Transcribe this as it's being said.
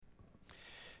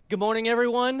Good morning,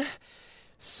 everyone.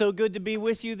 So good to be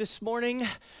with you this morning.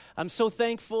 I'm so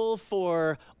thankful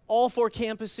for all four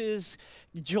campuses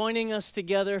joining us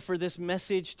together for this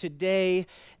message today.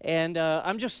 And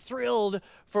I'm just thrilled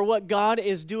for what God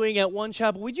is doing at One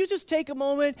Chapel. Would you just take a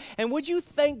moment and would you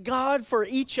thank God for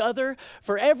each other,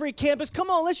 for every campus? Come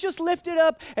on, let's just lift it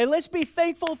up and let's be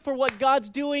thankful for what God's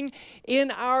doing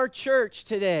in our church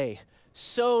today.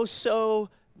 So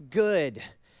good.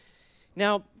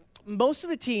 Now, most of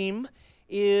the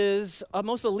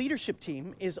leadership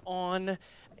team is on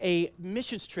a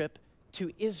missions trip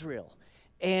to Israel.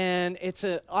 And it's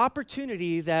an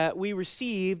opportunity that we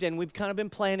received and we've kind of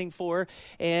been planning for.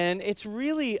 And it's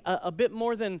really a bit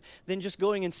more than just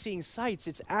going and seeing sights.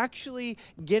 It's actually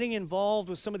getting involved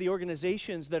with some of the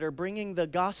organizations that are bringing the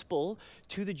gospel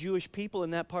to the Jewish people in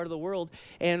that part of the world.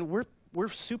 And we're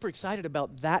super excited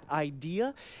about that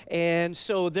idea. And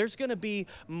so there's going to be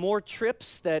more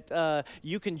trips that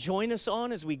you can join us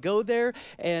on as we go there.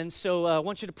 And so I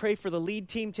want you to pray for the lead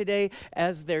team today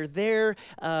as they're there,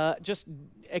 just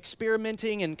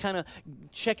experimenting and kind of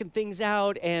checking things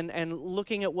out and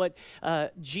looking at what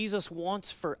Jesus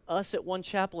wants for us at One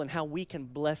Chapel and how we can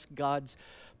bless God's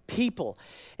people.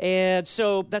 And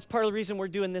so that's part of the reason we're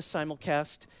doing this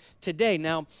simulcast today.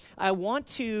 Now, I want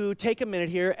to take a minute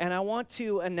here and I want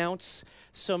to announce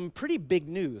some pretty big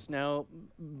news. Now,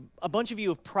 a bunch of you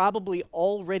have probably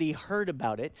already heard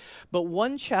about it, but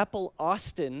One Chapel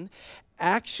Austin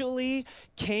actually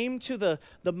came to the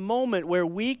moment where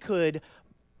we could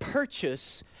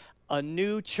purchase a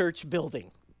new church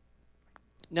building.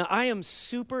 Now, I am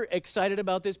super excited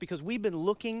about this because we've been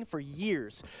looking for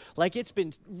years. Like, it's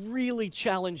been really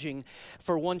challenging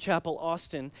for One Chapel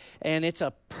Austin, and it's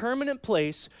a permanent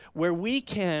place where we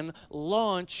can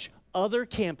launch other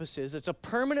campuses. It's a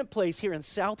permanent place here in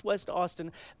Southwest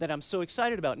Austin that I'm so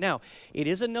excited about. Now, it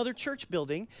is another church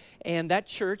building, and that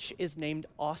church is named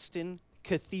Austin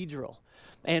Cathedral.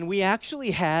 And we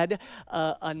actually had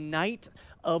a night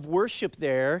of worship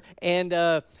there,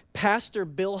 and Pastor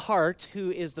Bill Hart,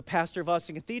 who is the pastor of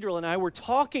Austin Cathedral, and I were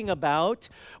talking about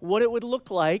what it would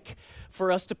look like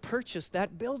for us to purchase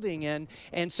that building.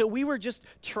 And so we were just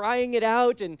trying it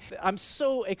out, and I'm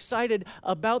so excited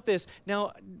about this.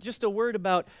 Now, just a word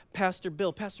about Pastor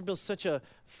Bill. Pastor Bill's such a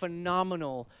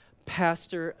phenomenal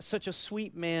pastor, such a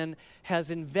sweet man, has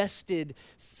invested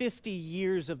 50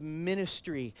 years of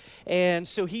ministry. And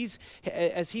so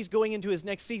as he's going into his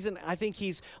next season, I think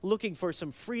he's looking for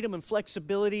some freedom and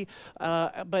flexibility.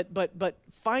 But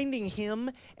finding him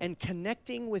and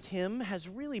connecting with him has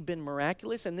really been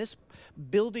miraculous. And this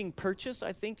building purchase,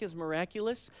 I think, is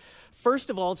miraculous.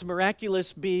 First of all, it's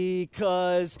miraculous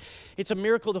because it's a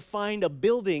miracle to find a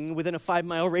building within a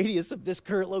 5-mile radius of this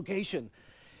current location.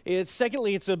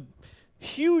 Secondly, it's a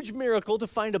huge miracle to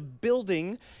find a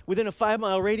building within a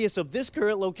 5-mile radius of this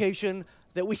current location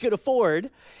that we could afford.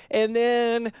 And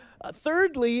then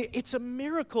thirdly, it's a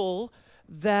miracle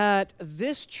that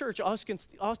this church,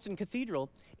 Austin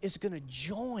Cathedral, is going to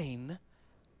join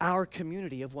our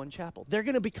community of One Chapel. They're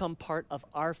going to become part of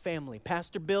our family.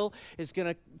 Pastor Bill is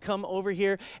going to come over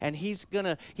here, and he's going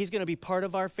to be part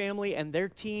of our family and their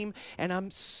team, and I'm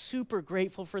super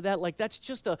grateful for that. Like, that's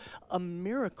just a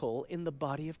miracle in the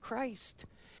body of Christ.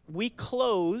 We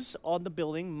close on the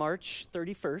building March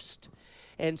 31st.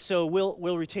 And so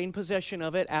we'll retain possession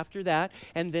of it after that,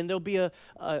 and then there'll be a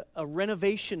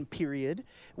renovation period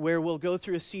where we'll go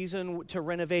through a season to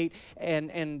renovate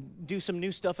and do some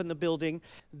new stuff in the building.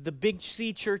 The Big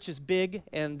C Church is big,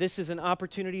 and this is an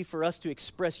opportunity for us to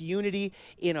express unity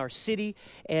in our city,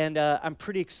 and I'm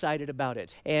pretty excited about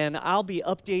it. And I'll be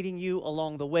updating you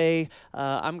along the way.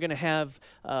 I'm going to have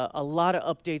a lot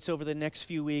of updates over the next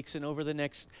few weeks and over the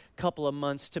next couple of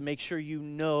months to make sure you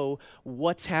know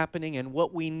what's happening and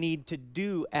what we need to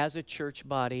do as a church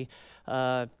body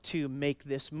to make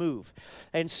this move.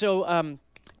 And so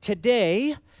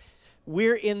today,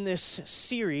 we're in this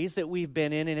series that we've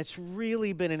been in, and it's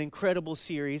really been an incredible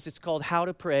series. It's called How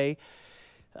to Pray,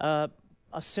 a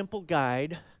simple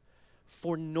guide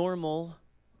for normal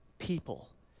people.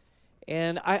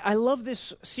 And I love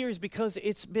this series because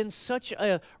it's been such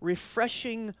a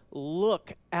refreshing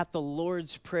look at the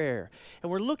Lord's Prayer. And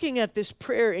we're looking at this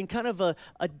prayer in kind of a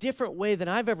different way than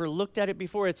I've ever looked at it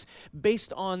before. It's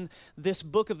based on this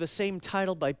book of the same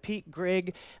title by Pete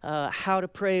Greig, How to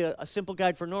Pray, a Simple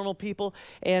Guide for Normal People.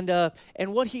 And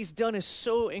what he's done is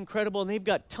so incredible, and they've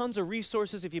got tons of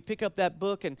resources if you pick up that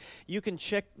book, and you can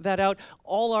check that out.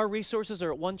 All our resources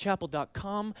are at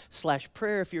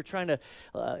onechapel.com/prayer if you're trying to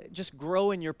just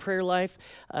grow in your prayer life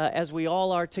as we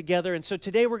all are together. And so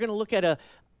today we're going to look at a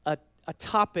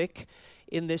topic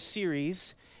in this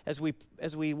series as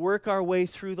we work our way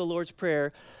through the Lord's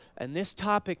Prayer. And this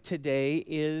topic today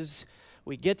is,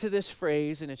 we get to this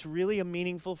phrase, and it's really a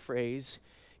meaningful phrase: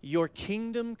 your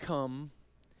kingdom come,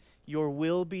 your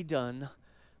will be done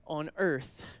on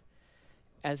earth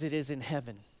as it is in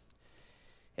heaven.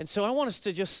 And so I want us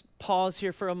to just pause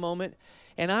here for a moment,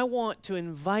 and I want to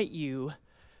invite you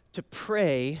to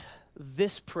pray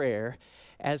this prayer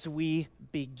as we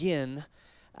begin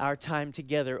our time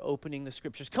together opening the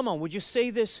scriptures. Come on, would you say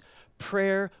this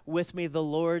prayer with me, the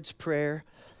Lord's Prayer?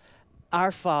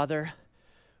 Our Father,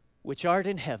 which art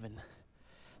in heaven,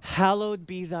 hallowed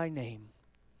be thy name.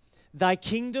 Thy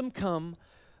kingdom come,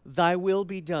 thy will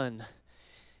be done,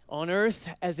 on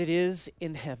earth as it is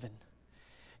in heaven.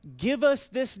 Give us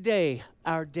this day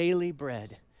our daily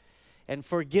bread, and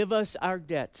forgive us our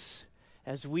debts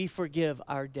as we forgive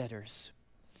our debtors.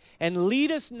 And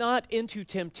lead us not into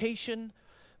temptation,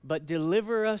 but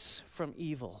deliver us from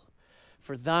evil.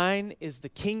 For thine is the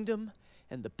kingdom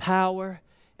and the power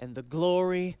and the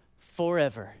glory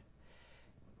forever.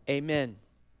 Amen.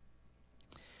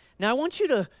 Now I want you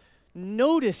to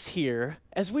notice here,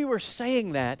 as we were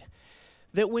saying that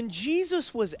when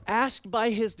Jesus was asked by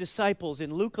his disciples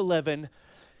in Luke 11,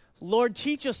 Lord,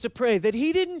 teach us to pray, that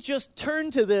he didn't just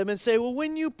turn to them and say, well,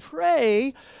 when you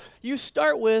pray, you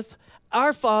start with,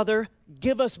 our Father,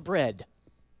 give us bread.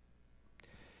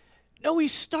 No, he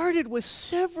started with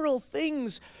several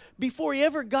things before he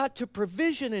ever got to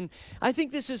provision. And I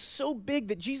think this is so big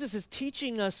that Jesus is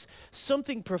teaching us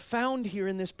something profound here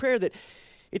in this prayer, that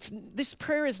this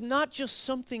prayer is not just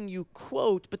something you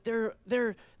quote, but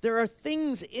there are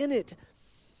things in it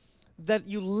that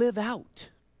you live out,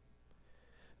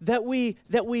 that we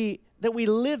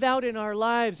live out in our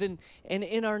lives and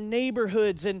in our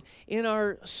neighborhoods and in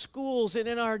our schools and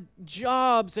in our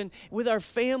jobs and with our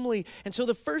family. And so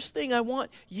the first thing I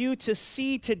want you to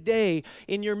see today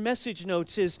in your message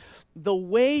notes is, the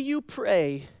way you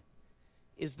pray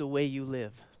is the way you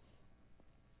live.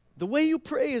 The way you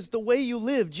pray is the way you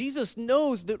live. Jesus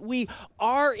knows that we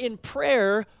are in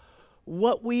prayer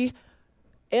what we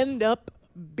end up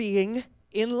being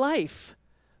in life.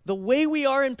 The way we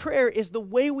are in prayer is the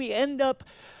way we end up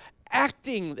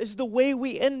acting, is the way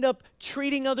we end up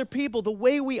treating other people. The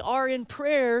way we are in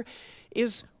prayer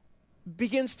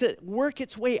begins to work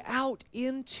its way out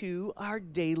into our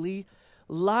daily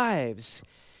lives.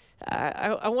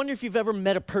 I wonder if you've ever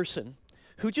met a person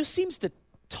who just seems to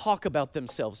talk about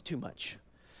themselves too much.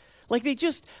 Like they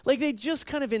just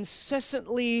kind of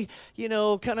incessantly,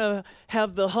 kind of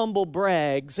have the humble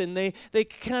brags, and they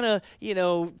kind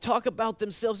of, talk about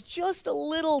themselves just a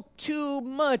little too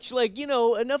much. Like,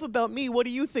 enough about me. What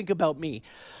do you think about me?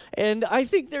 And I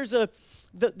think there's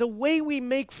the way we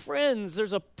make friends,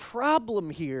 there's a problem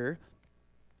here.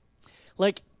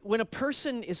 Like when a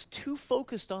person is too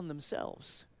focused on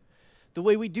themselves, the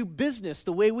way we do business,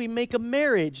 the way we make a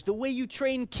marriage, the way you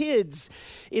train kids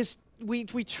is we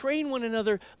train one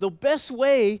another. The best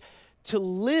way to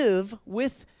live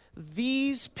with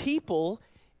these people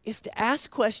is to ask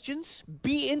questions,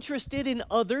 be interested in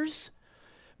others,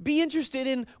 be interested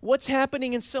in what's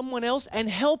happening in someone else, and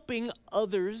helping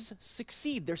others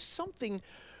succeed. There's something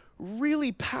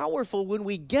really powerful when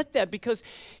we get that, because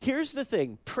here's the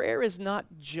thing: prayer is not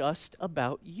just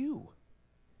about you.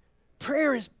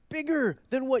 Prayer is bigger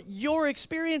than what you're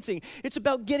experiencing. It's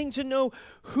about getting to know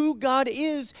who God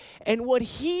is and what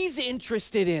he's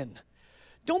interested in.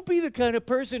 Don't be the kind of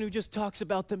person who just talks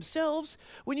about themselves.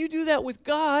 When you do that with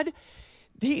God,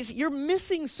 you're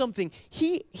missing something.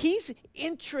 He's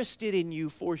interested in you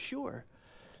for sure,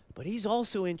 but he's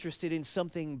also interested in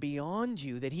something beyond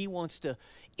you that he wants to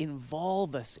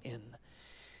involve us in.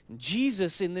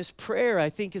 Jesus, in this prayer, I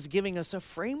think, is giving us a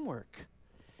framework.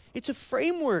 It's a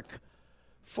framework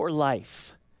for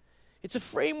life. It's a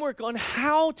framework on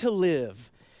how to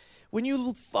live. When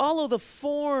you follow the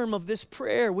form of this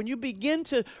prayer, when you begin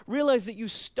to realize that you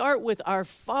start with our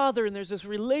Father, and there's this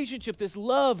relationship, this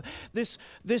love, this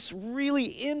really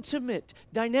intimate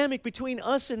dynamic between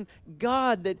us and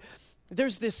God, that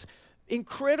there's this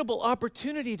incredible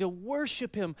opportunity to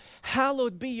worship him.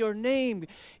 Hallowed be your name,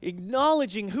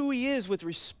 acknowledging who he is with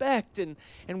respect and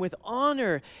with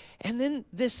honor. And then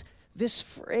this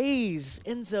phrase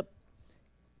ends up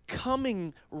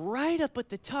coming right up at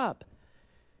the top.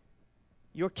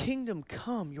 Your kingdom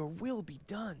come, your will be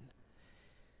done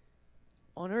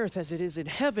on earth as it is in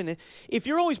heaven. If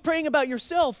you're always praying about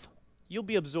yourself, you'll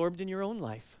be absorbed in your own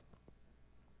life.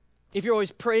 If you're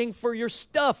always praying for your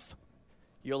stuff,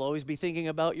 you'll always be thinking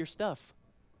about your stuff.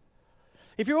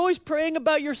 If you're always praying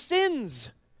about your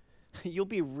sins, you'll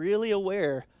be really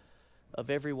aware of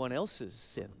everyone else's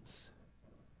sins.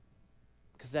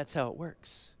 because that's how it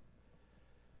works.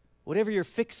 Whatever you're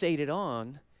fixated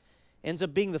on ends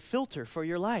up being the filter for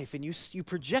your life, and you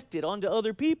project it onto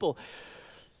other people.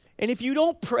 And if you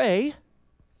don't pray,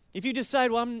 if you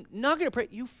decide, well, I'm not going to pray,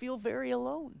 you feel very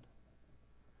alone.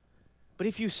 But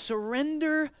if you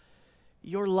surrender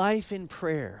your life in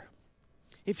prayer,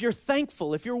 if you're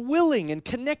thankful, if you're willing and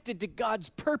connected to God's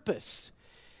purpose,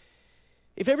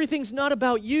 if everything's not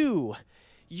about you,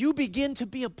 you begin to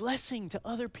be a blessing to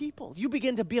other people. You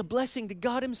begin to be a blessing to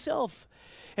God himself.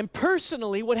 And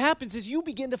personally, what happens is you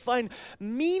begin to find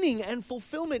meaning and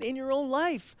fulfillment in your own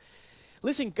life.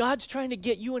 Listen, God's trying to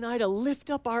get you and I to lift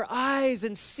up our eyes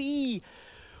and see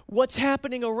what's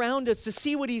happening around us, to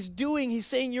see what he's doing. He's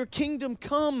saying, your kingdom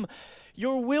come,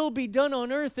 your will be done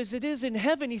on earth as it is in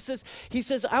heaven. He says,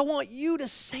 I want you to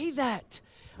say that.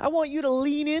 I want you to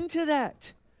lean into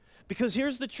that. Because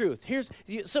here's the truth.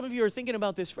 Some of you are thinking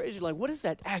about this phrase. You're like, what does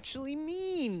that actually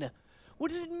mean?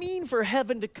 What does it mean for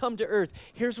heaven to come to earth?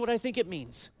 Here's what I think it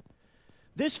means.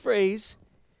 This phrase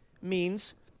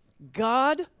means,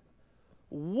 God,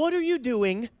 what are you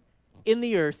doing in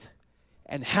the earth,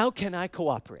 and how can I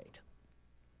cooperate?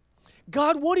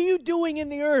 God, what are you doing in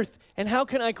the earth, and how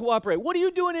can I cooperate? What are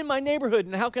you doing in my neighborhood,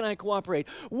 and how can I cooperate?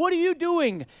 What are you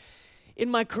doing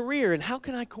in my career, and how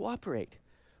can I cooperate?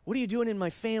 What are you doing in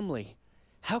my family?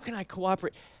 How can I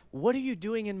cooperate? What are you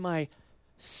doing in my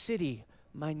city,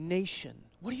 my nation?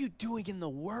 What are you doing in the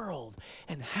world?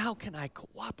 And how can I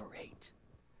cooperate?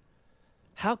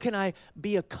 How can I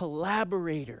be a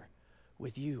collaborator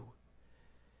with you?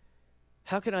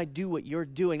 How can I do what you're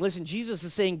doing? Listen, Jesus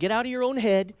is saying, get out of your own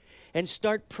head and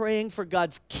start praying for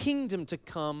God's kingdom to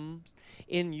come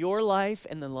in your life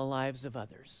and in the lives of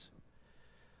others.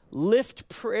 Lift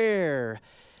prayer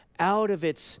out of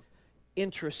its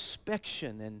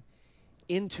introspection and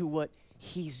into what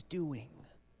he's doing.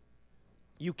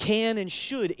 You can and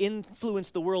should influence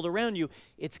the world around you.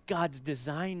 It's God's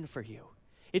design for you.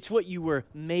 It's what you were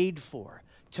made for,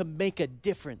 to make a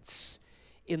difference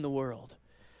in the world.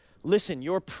 Listen,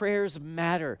 your prayers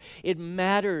matter. It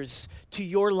matters to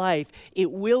your life.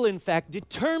 It will, in fact,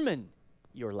 determine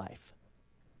your life.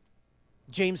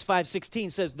 James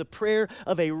 5:16 says, the prayer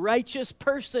of a righteous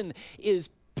person is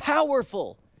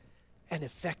powerful and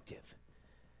effective.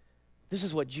 This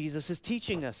is what Jesus is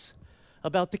teaching us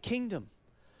about the kingdom,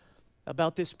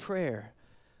 about this prayer.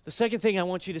 The second thing I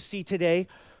want you to see today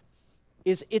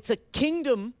is it's a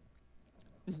kingdom,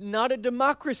 not a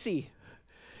democracy.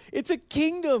 It's a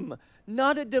kingdom,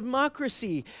 not a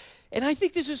democracy. And I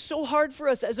think this is so hard for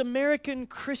us as American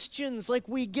Christians. Like,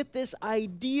 we get this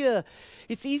idea.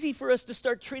 It's easy for us to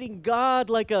start treating God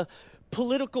like a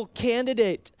political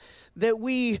candidate that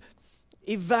we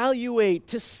evaluate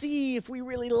to see if we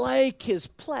really like his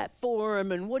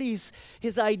platform and what his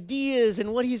ideas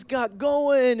and what he's got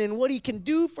going and what he can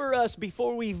do for us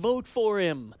before we vote for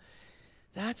him.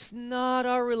 That's not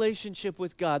our relationship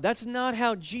with God. That's not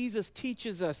how Jesus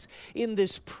teaches us in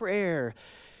this prayer.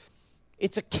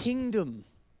 It's a kingdom.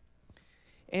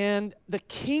 And the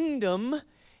kingdom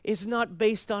is not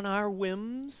based on our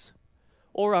whims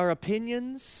or our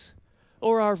opinions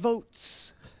or our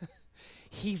votes.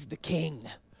 He's the king,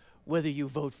 whether you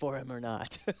vote for him or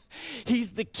not.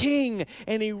 He's the king,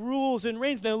 and he rules and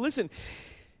reigns. Now listen,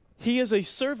 he is a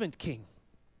servant king.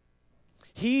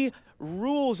 He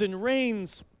rules and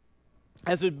reigns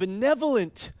as a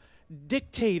benevolent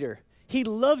dictator. He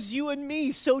loves you and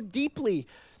me so deeply.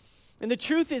 And the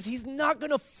truth is, he's not going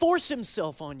to force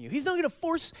himself on you. He's not going to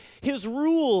force his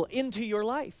rule into your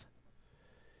life.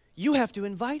 You have to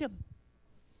invite him.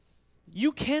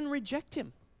 You can reject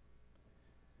him.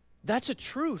 That's a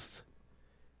truth.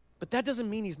 But that doesn't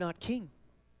mean he's not king.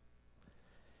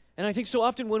 And I think so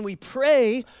often when we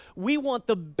pray, we want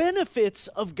the benefits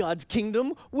of God's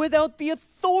kingdom without the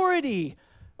authority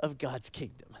of God's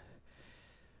kingdom.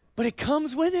 But it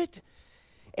comes with it.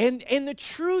 And the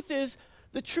truth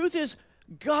is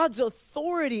God's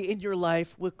authority in your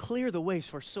life will clear the way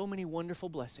for so many wonderful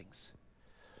blessings.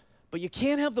 But you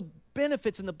can't have the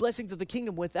benefits and the blessings of the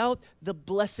kingdom without the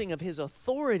blessing of his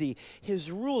authority, his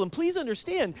rule. And please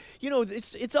understand,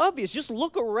 it's obvious. Just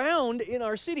look around in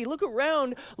our city. Look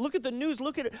around. Look at the news.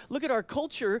 Look at our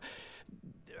culture.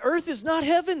 Earth is not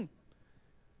heaven.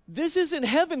 This isn't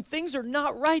heaven. Things are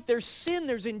not right. There's sin.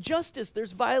 There's injustice.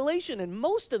 There's violation. And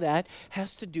most of that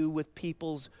has to do with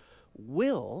people's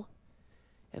will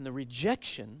and the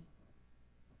rejection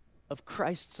of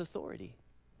Christ's authority.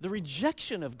 The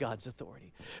rejection of God's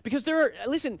authority. Because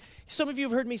listen, some of you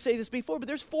have heard me say this before, but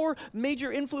there's 4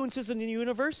 major influences in the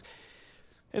universe.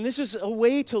 And this is a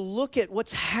way to look at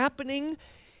what's happening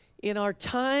in our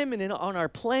time and on our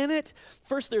planet.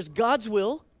 First, there's God's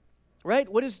will, right?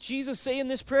 What does Jesus say in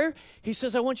this prayer? He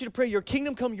says, I want you to pray, your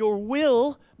kingdom come, your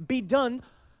will be done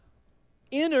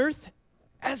in earth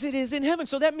as it is in heaven.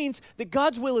 So that means that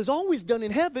God's will is always done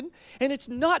in heaven, and it's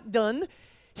not done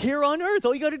here on earth.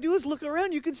 All you got to do is look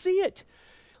around. You can see it.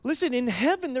 Listen, in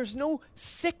heaven, there's no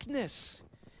sickness.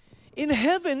 In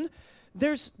heaven,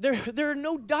 there are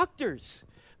no doctors.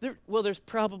 There's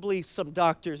probably some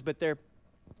doctors, but they're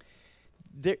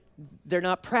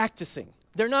not practicing.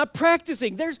 They're not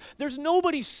practicing. There's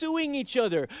nobody suing each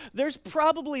other. There's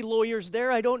probably lawyers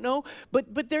there, I don't know,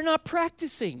 but they're not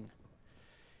practicing.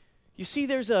 You see,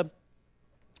 there's a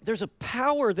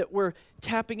power that we're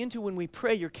tapping into when we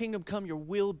pray, your kingdom come, your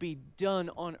will be done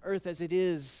on earth as it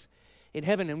is in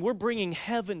heaven. And we're bringing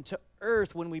heaven to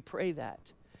earth when we pray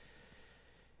that.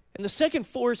 And the second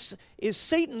force is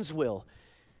Satan's will,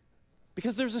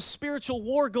 because there's a spiritual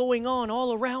war going on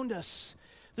all around us.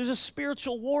 There's a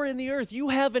spiritual war in the earth. You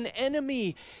have an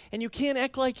enemy, and you can't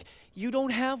act like you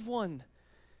don't have one.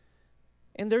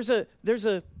 And there's a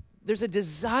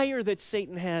desire that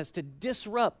Satan has to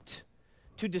disrupt,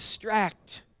 to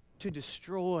distract, to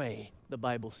destroy, the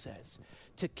Bible says.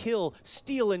 To kill,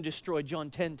 steal, and destroy, John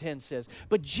 10:10 says.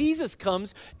 But Jesus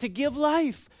comes to give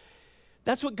life.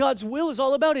 That's what God's will is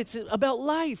all about. It's about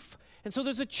life. And so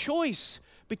there's a choice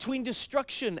between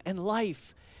destruction and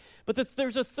life. But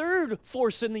there's a third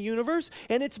force in the universe,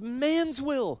 and it's man's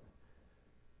will.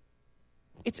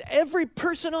 It's every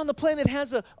person on the planet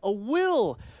has a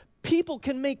will. People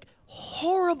can make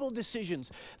horrible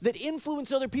decisions that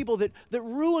influence other people, that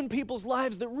ruin people's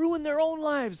lives, that ruin their own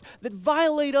lives, that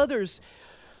violate others.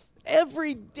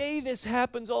 Every day this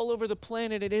happens all over the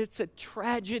planet, and it's a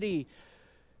tragedy.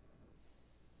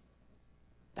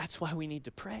 That's why we need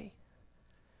to pray.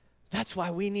 That's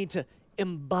why we need to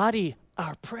embody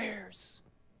our prayers.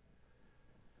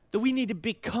 That we need to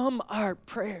become our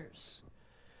prayers.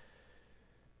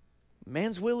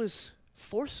 Man's will is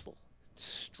forceful,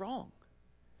 strong.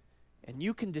 And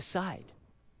you can decide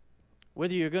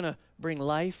whether you're going to bring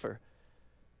life or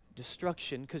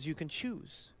destruction, because you can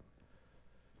choose.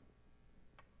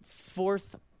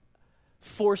 Fourth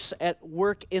force at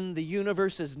work in the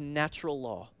universe is natural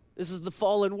law. This is the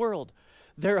fallen world.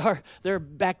 There are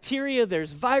bacteria,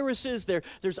 there's viruses,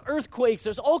 there's earthquakes,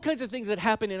 there's all kinds of things that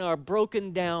happen in our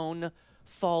broken down,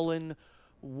 fallen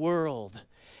world.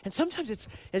 And sometimes it's,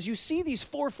 as you see these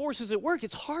four forces at work,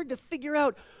 it's hard to figure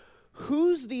out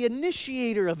who's the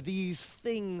initiator of these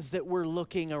things that we're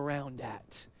looking around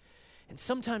at. And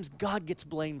sometimes God gets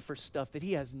blamed for stuff that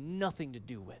he has nothing to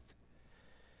do with.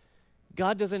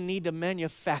 God doesn't need to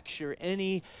manufacture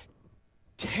any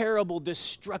terrible,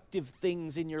 destructive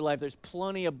things in your life. There's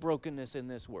plenty of brokenness in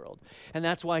this world. And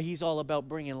that's why he's all about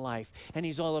bringing life, and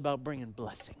he's all about bringing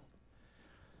blessing.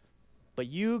 But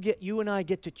you and I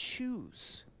get to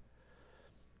choose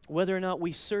whether or not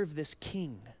we serve this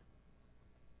king.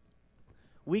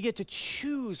 We get to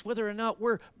choose whether or not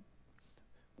we're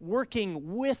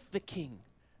working with the king,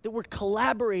 that we're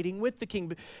collaborating with the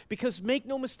king. Because make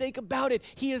no mistake about it,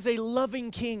 he is a loving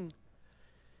king.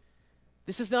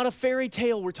 This is not a fairy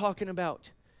tale we're talking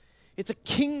about. It's a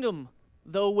kingdom,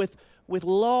 though, with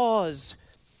laws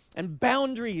and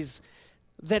boundaries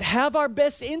that have our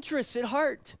best interests at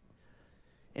heart.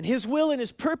 And his will and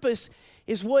his purpose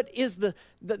is what is the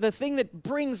thing that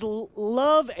brings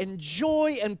love and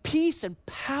joy and peace and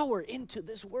power into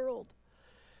this world.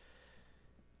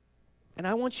 And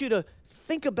I want you to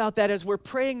think about that as we're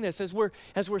praying this, as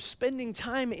we're spending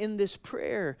time in this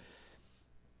prayer.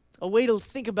 A way to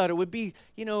think about it would be,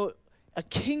 a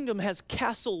kingdom has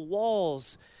castle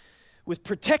walls with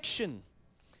protection.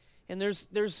 And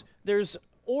there's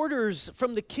orders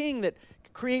from the king that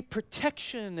create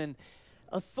protection and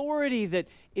authority that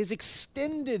is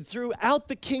extended throughout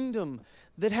the kingdom,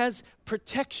 that has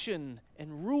protection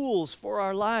and rules for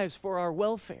our lives, for our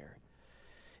welfare.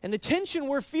 And the tension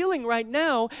we're feeling right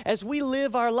now as we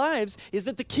live our lives is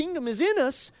that the kingdom is in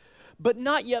us, but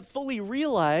not yet fully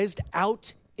realized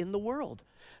out in the world.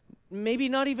 Maybe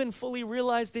not even fully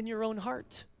realized in your own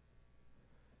heart.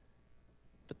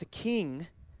 But the king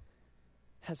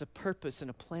has a purpose and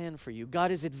a plan for you.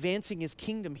 God is advancing his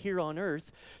kingdom here on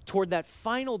earth toward that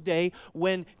final day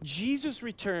when Jesus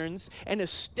returns and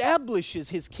establishes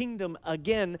his kingdom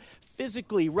again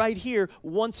physically right here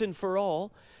once and for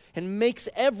all, and makes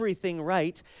everything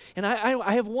right. And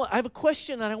I have a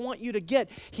question that I want you to get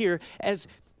here as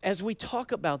we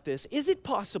talk about this. Is it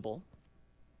possible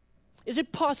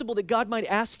that God might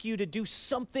ask you to do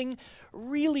something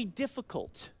really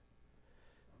difficult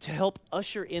to help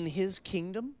usher in his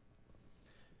kingdom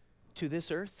to this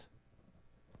earth,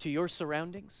 to your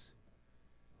surroundings,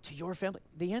 to your family?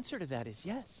 The answer to that is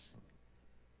yes.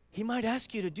 He might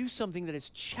ask you to do something that is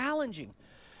challenging.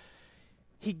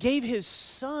 He gave his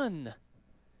son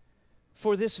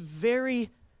for this very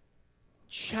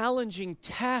challenging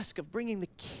task of bringing the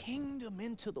kingdom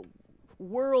into the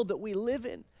world that we live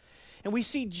in. And we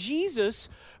see Jesus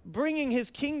bringing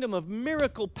his kingdom of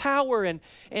miracle power and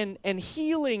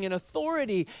healing and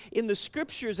authority in the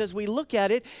scriptures as we look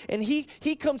at it. And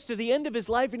he comes to the end of his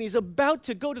life and he's about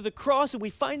to go to the cross. And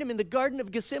we find him in the Garden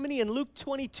of Gethsemane in Luke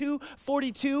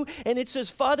 22:42. And it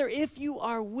says, Father, if you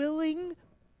are willing,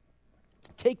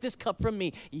 take this cup from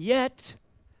me. Yet,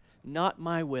 not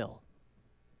my will,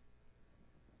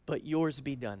 but yours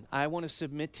be done. I want to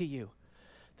submit to you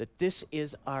that this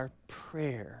is our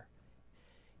prayer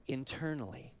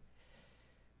internally,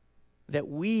 that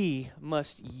we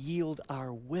must yield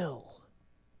our will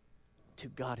to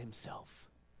God himself,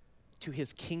 to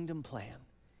his kingdom plan,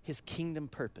 his kingdom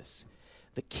purpose.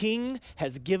 The King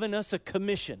has given us a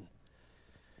commission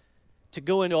to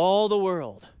go into all the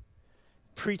world,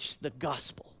 preach the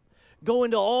gospel. Go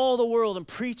into all the world and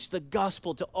preach the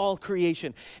gospel to all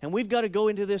creation. And we've got to go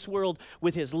into this world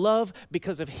with his love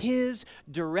because of his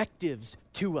directives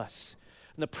to us.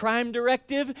 And the prime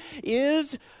directive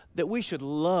is that we should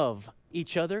love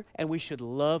each other and we should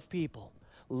love people.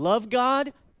 Love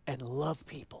God and love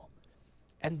people.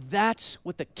 And that's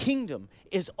what the kingdom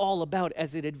is all about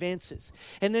as it advances.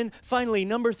 And then finally,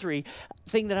 number 3,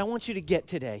 thing that I want you to get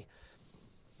today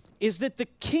is that the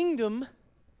kingdom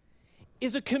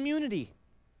is a community.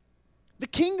 The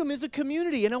kingdom is a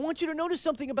community. And I want you to notice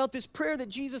something about this prayer that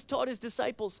Jesus taught his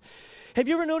disciples. Have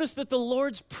you ever noticed that the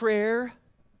Lord's Prayer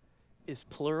is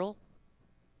plural?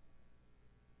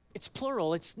 It's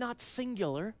plural. It's not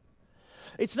singular.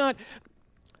 It's not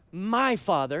my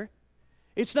Father.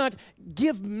 It's not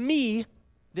give me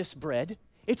this bread.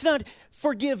 It's not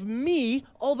forgive me,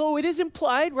 although it is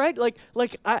implied, right?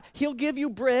 He'll give you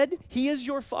bread. He is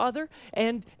your Father,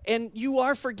 and you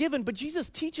are forgiven. But Jesus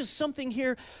teaches something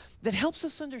here that helps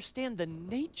us understand the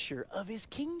nature of his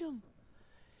kingdom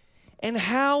and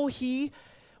how he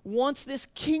wants this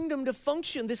kingdom to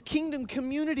function, this kingdom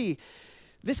community.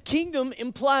 This kingdom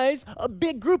implies a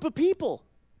big group of people.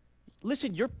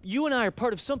 Listen, you and I are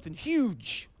part of something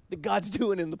huge that God's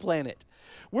doing in the planet.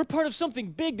 We're part of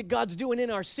something big that God's doing in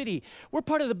our city. We're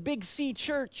part of the Big C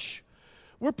Church.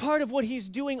 We're part of what he's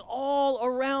doing all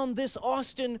around this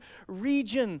Austin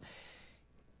region.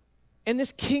 And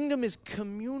this kingdom is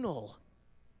communal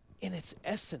in its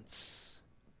essence.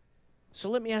 So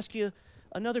let me ask you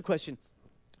another question.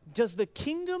 Does the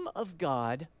kingdom of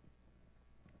God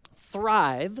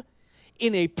thrive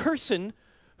in a person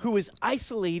who is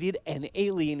isolated and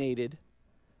alienated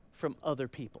from other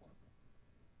people?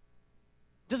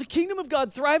 Does the kingdom of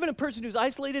God thrive in a person who's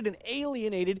isolated and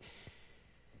alienated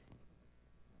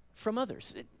from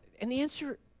others? And the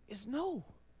answer is no.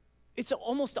 It's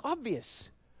almost obvious.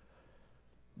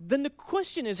 Then the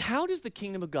question is, how does the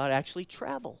kingdom of God actually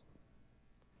travel?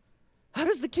 How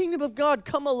does the kingdom of God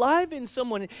come alive in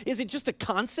someone? Is it just a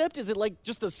concept? Is it like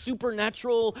just a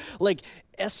supernatural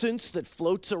essence that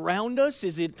floats around us?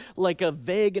 Is it like a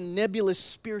vague and nebulous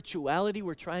spirituality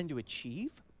we're trying to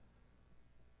achieve?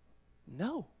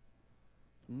 No.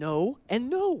 No and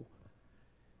no.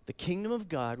 The kingdom of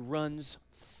God runs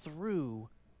through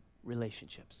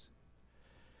relationships.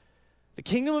 The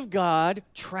kingdom of God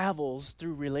travels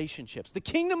through relationships. The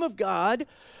kingdom of God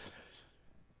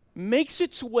makes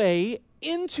its way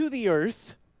into the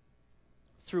earth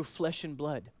through flesh and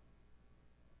blood.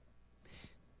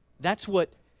 That's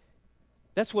what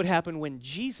happened when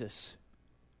Jesus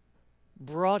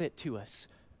brought it to us.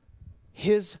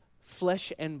 His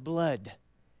flesh and blood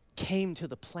came to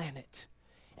the planet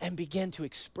and began to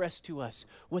express to us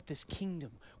what this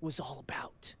kingdom was all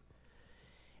about.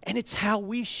 And it's how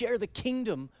we share the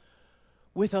kingdom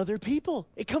with other people.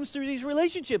 It comes through these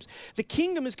relationships. The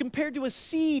kingdom is compared to a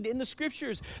seed in the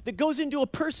scriptures that goes into a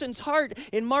person's heart.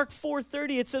 In Mark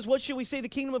 4:30, it says, what shall we say the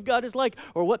kingdom of God is like?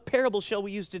 Or what parable shall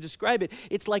we use to describe it?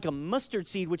 It's like a mustard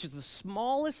seed, which is the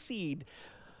smallest seed,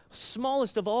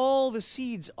 smallest of all the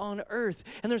seeds on earth.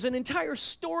 And there's an entire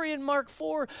story in Mark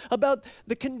 4 about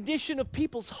the condition of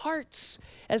people's hearts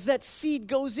as that seed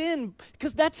goes in,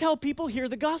 because that's how people hear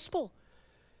the gospel.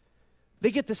 They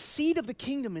get the seed of the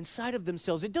kingdom inside of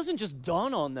themselves. It doesn't just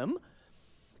dawn on them.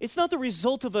 It's not the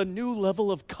result of a new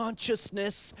level of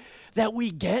consciousness that we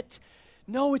get.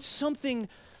 No, it's something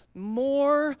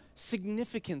more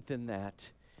significant than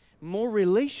that, more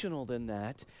relational than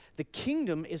that. The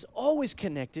kingdom is always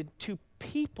connected to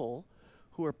people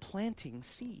who who are planting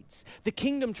seeds. The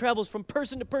kingdom travels from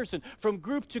person to person, from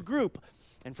group to group,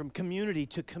 and from community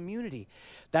to community.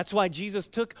 That's why Jesus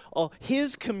took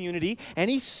his community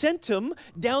and he sent them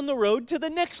down the road to the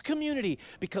next community,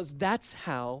 because that's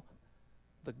how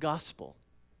the gospel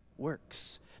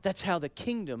works. That's how the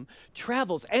kingdom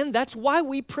travels. And that's why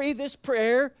we pray this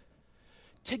prayer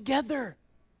together.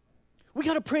 We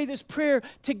got to pray this prayer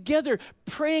together.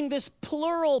 Praying this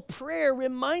plural prayer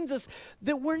reminds us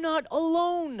that we're not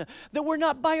alone, that we're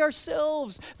not by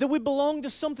ourselves, that we belong to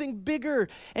something bigger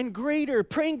and greater.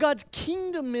 Praying God's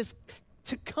kingdom is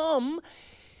to come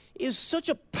is such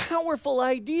a powerful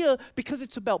idea because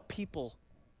it's about people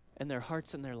and their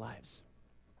hearts and their lives.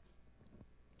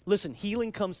 Listen,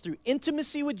 healing comes through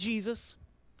intimacy with Jesus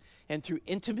and through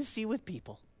intimacy with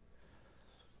people.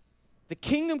 The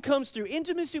kingdom comes through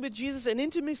intimacy with Jesus and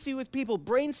intimacy with people.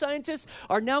 Brain scientists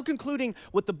are now concluding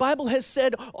what the Bible has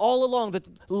said all along, that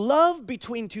love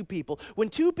between two people, when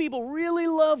two people really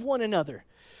love one another,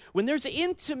 when there's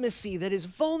intimacy that is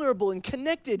vulnerable and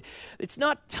connected, it's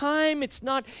not time, it's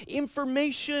not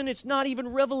information, it's not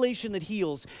even revelation that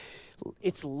heals.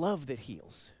 It's love that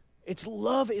heals. It's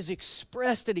love is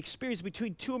expressed and experienced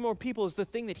between two or more people is the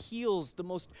thing that heals the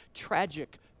most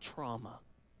tragic trauma.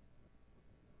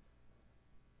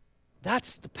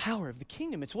 That's the power of the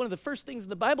kingdom. It's one of the first things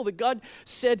in the Bible that God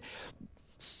said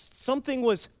something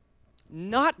was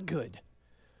not good,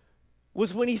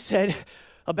 was when he said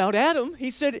about Adam,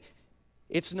 he said,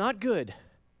 it's not good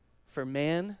for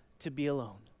man to be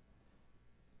alone.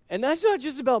 And that's not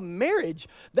just about marriage.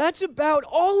 That's about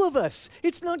all of us.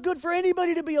 It's not good for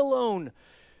anybody to be alone.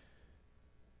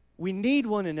 We need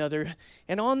one another.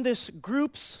 And on this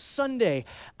Groups Sunday,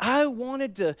 I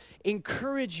wanted to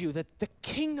encourage you that the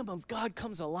kingdom of God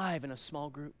comes alive in a small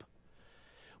group.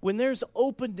 When there's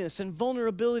openness and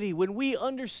vulnerability, when we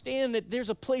understand that there's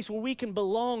a place where we can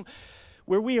belong,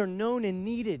 where we are known and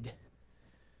needed,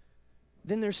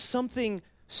 then there's something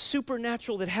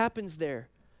supernatural that happens there.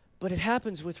 But it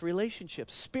happens with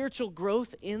relationships. Spiritual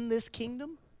growth in this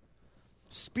kingdom,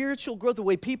 spiritual growth, the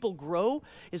way people grow,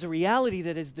 is a reality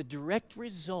that is the direct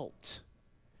result.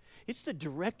 It's the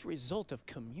direct result of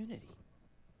community.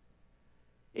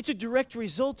 It's a direct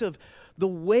result of the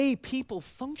way people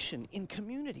function in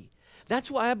community.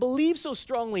 That's why I believe so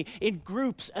strongly in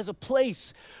groups as a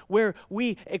place where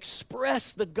we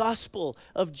express the gospel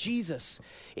of Jesus.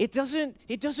 It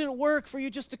doesn't work for you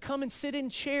just to come and sit in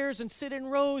chairs and sit in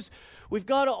rows. We've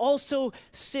got to also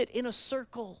sit in a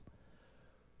circle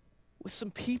with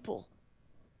some people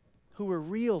who are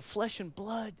real flesh and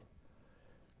blood.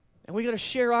 And we got to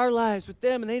share our lives with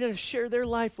them, and they got to share their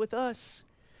life with us.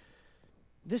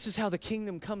 This is how the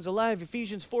kingdom comes alive.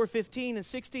 Ephesians 4:15 and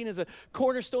 16 is a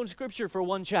cornerstone scripture for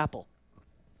One Chapel.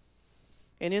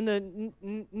 And in the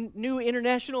New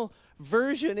International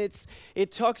Version,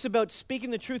 it talks about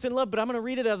speaking the truth in love, but I'm going to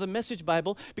read it out of the Message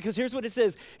Bible because here's what it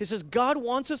says. It says, God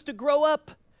wants us to grow up,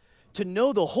 to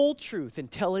know the whole truth and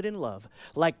tell it in love,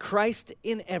 like Christ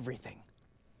in everything.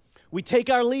 We take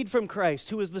our lead from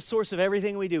Christ, who is the source of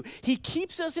everything we do. He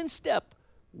keeps us in step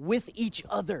with each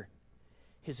other.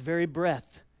 His very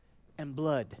breath and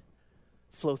blood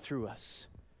flow through us,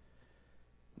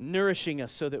 nourishing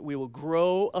us so that we will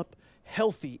grow up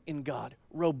healthy in God,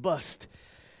 robust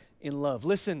in love.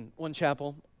 Listen, One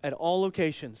Chapel, at all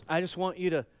locations, I just want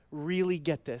you to really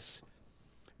get this.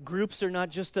 Groups are not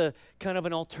just a kind of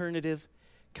an alternative,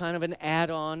 kind of an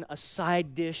add-on, a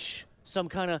side dish, some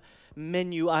kind of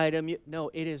menu item.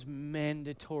 No, it is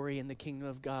mandatory in the kingdom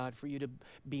of God for you to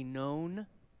be known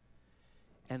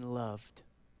and loved.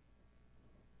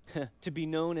 To be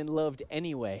known and loved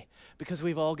anyway, because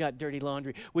we've all got dirty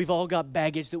laundry. We've all got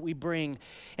baggage that we bring.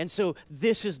 And so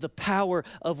this is the power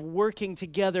of working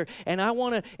together. And I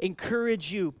want to encourage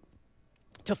you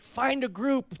to find a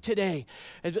group today.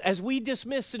 As we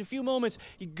dismiss in a few moments,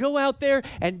 you go out there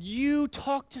and you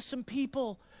talk to some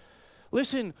people.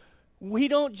 Listen, we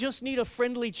don't just need a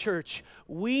friendly church.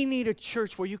 We need a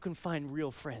church where you can find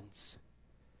real friends.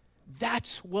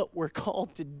 That's what we're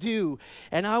called to do.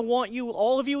 And I want you,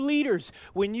 all of you leaders,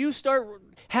 when you start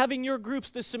having your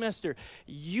groups this semester,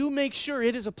 you make sure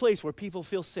it is a place where people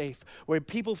feel safe, where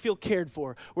people feel cared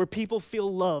for, where people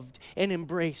feel loved and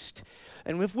embraced.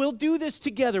 And if we'll do this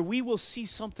together, we will see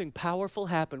something powerful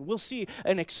happen. We'll see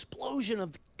an explosion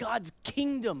of God's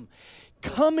kingdom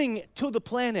coming to the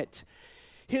planet.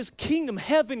 His kingdom,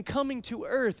 heaven coming to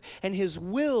earth, and His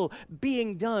will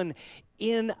being done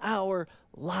in our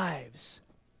lives.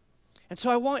 And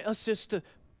so I want us just to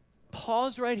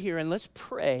pause right here and let's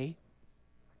pray.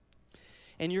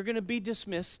 And you're going to be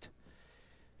dismissed.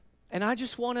 And I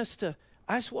just want us to,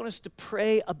 I just want us to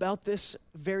pray about this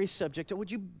very subject.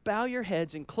 Would you bow your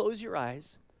heads and close your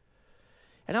eyes?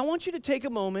 And I want you to take a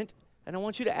moment and I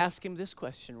want you to ask him this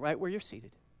question right where you're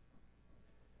seated.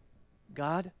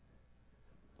 God,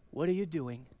 what are you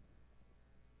doing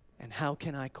and how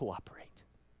can I cooperate?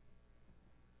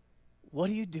 What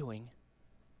are you doing?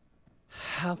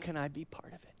 How can I be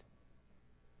part of it?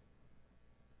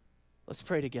 Let's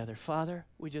pray together. Father,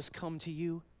 we just come to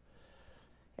you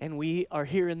and we are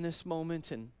here in this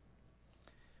moment and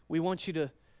we want you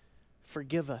to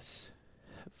forgive us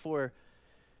for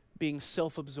being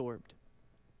self-absorbed,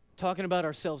 talking about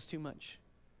ourselves too much.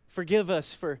 Forgive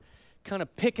us for kind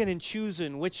of picking and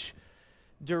choosing which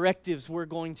directives we're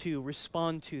going to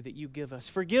respond to that you give us.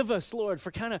 Forgive us, Lord,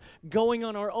 for kind of going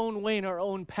on our own way and our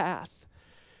own path.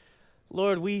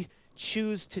 Lord, we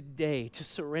choose today to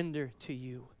surrender to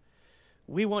you.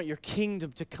 We want your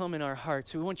kingdom to come in our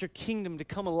hearts. We want your kingdom to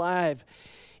come alive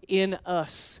in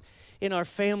us, in our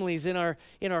families, in our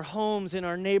homes, in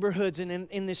our neighborhoods, and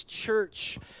in this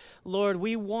church. Lord,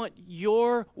 we want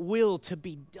your will to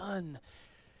be done.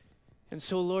 And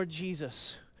so, Lord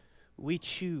Jesus, we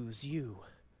choose you.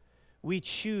 We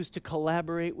choose to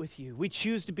collaborate with you. We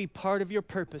choose to be part of your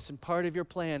purpose and part of your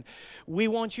plan. We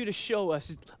want you to show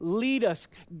us, lead us,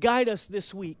 guide us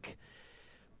this week.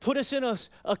 Put us in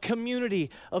a community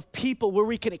of people where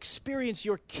we can experience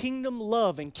your kingdom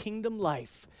love and kingdom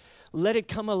life. Let it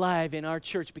come alive in our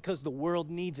church because the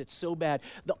world needs it so bad.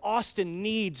 The Austin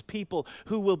needs people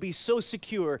who will be so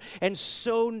secure and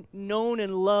so known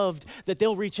and loved that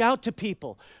they'll reach out to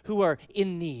people who are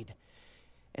in need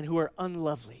and who are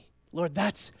unlovely. Lord,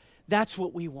 that's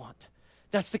what we want.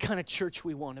 That's the kind of church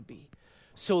we want to be.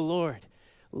 So, Lord,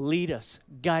 lead us,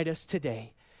 guide us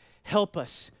today. Help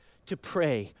us to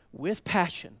pray with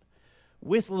passion,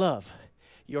 with love.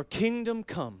 Your kingdom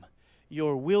come,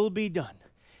 your will be done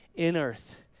in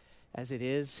earth as it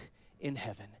is in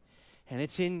heaven. And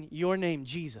it's in your name,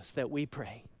 Jesus, that we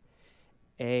pray.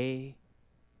 Amen.